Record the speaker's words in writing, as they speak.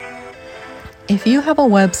If you have a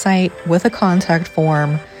website with a contact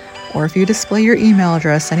form, or if you display your email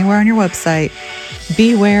address anywhere on your website,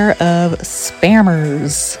 beware of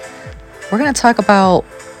spammers. We're going to talk about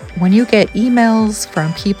when you get emails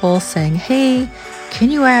from people saying, hey, can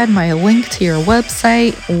you add my link to your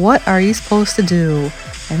website? What are you supposed to do?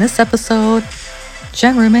 In this episode,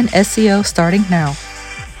 Jen Ruman, SEO starting now.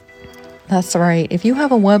 That's right. If you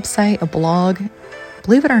have a website, a blog,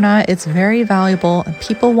 believe it or not, it's very valuable and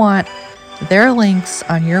people want their links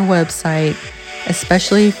on your website,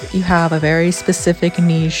 especially if you have a very specific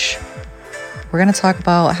niche. We're going to talk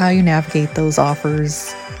about how you navigate those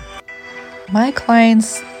offers. My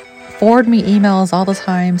clients forward me emails all the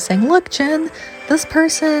time saying, look, Jen, this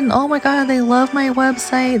person, oh my God, they love my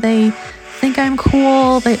website. They think I'm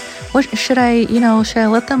cool. What should I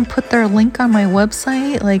let them put their link on my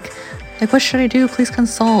website? Like what should I do? Please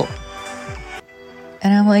consult.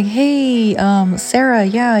 And I'm like, hey, Sarah,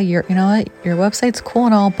 yeah, your website's cool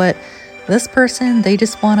and all, but this person, they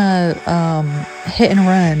just want to hit and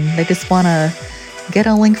run. They just want to get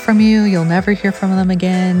a link from you. You'll never hear from them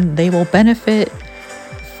again. They will benefit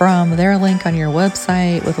from their link on your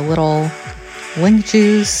website with a little link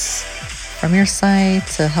juice from your site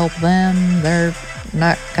to help them.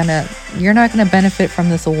 You're not gonna benefit from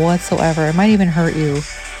this whatsoever. It might even hurt you.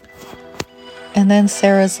 And then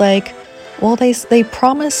Sarah's like, well, they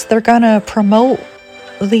promise they're gonna promote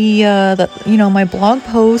my blog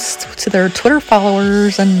post to their Twitter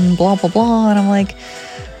followers and blah blah blah. And I'm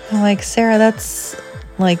like, Sarah, that's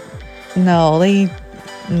like, no,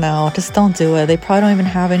 just don't do it. They probably don't even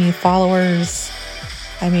have any followers.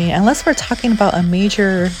 I mean, unless we're talking about a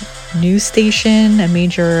major news station,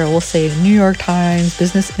 we'll say New York Times,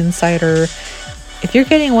 Business Insider. If you're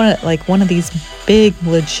getting one of these big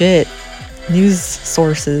legit news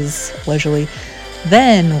sources, allegedly,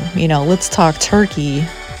 then, let's talk turkey.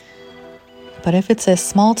 But if it's a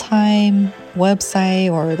small time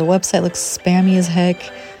website or the website looks spammy as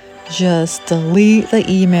heck, just delete the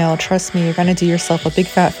email. Trust me, you're going to do yourself a big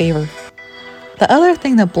fat favor. The other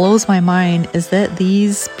thing that blows my mind is that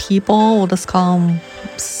these people, we'll just call them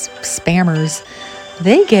spammers,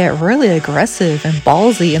 they get really aggressive and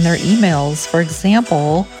ballsy in their emails. For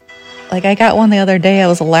example, I got one the other day, I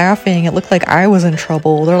was laughing. It looked like I was in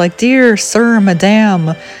trouble. They're like, dear sir,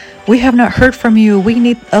 madam, we have not heard from you. We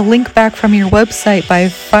need a link back from your website by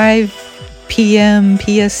 5 p.m.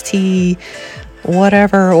 PST,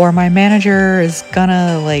 whatever, or my manager is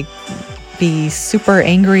gonna be super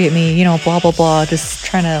angry at me, blah, blah, blah.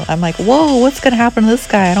 I'm like, whoa, what's gonna happen to this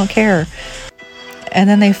guy? I don't care. And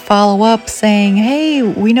then they follow up saying, hey,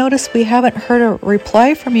 we noticed we haven't heard a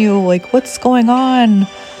reply from you. What's going on?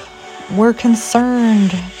 We're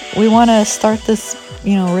concerned. We want to start this,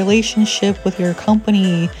 relationship with your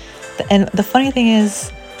company. And the funny thing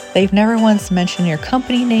is, they've never once mentioned your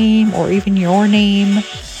company name or even your name.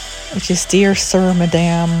 It's just dear sir,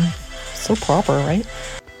 madam. So proper, right?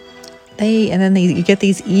 You get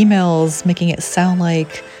these emails making it sound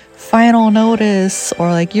like final notice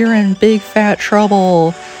or like you're in big fat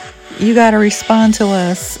trouble. You got to respond to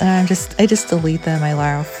us. And I just delete them. I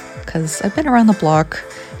laugh because I've been around the block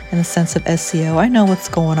in the sense of SEO. I know what's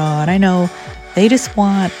going on. I know they just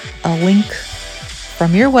want a link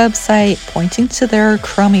from your website pointing to their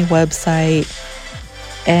crummy website,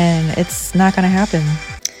 and it's not going to happen.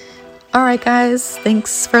 All right, guys,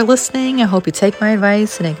 thanks for listening. I hope you take my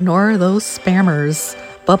advice and ignore those spammers.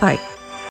 Bye-bye.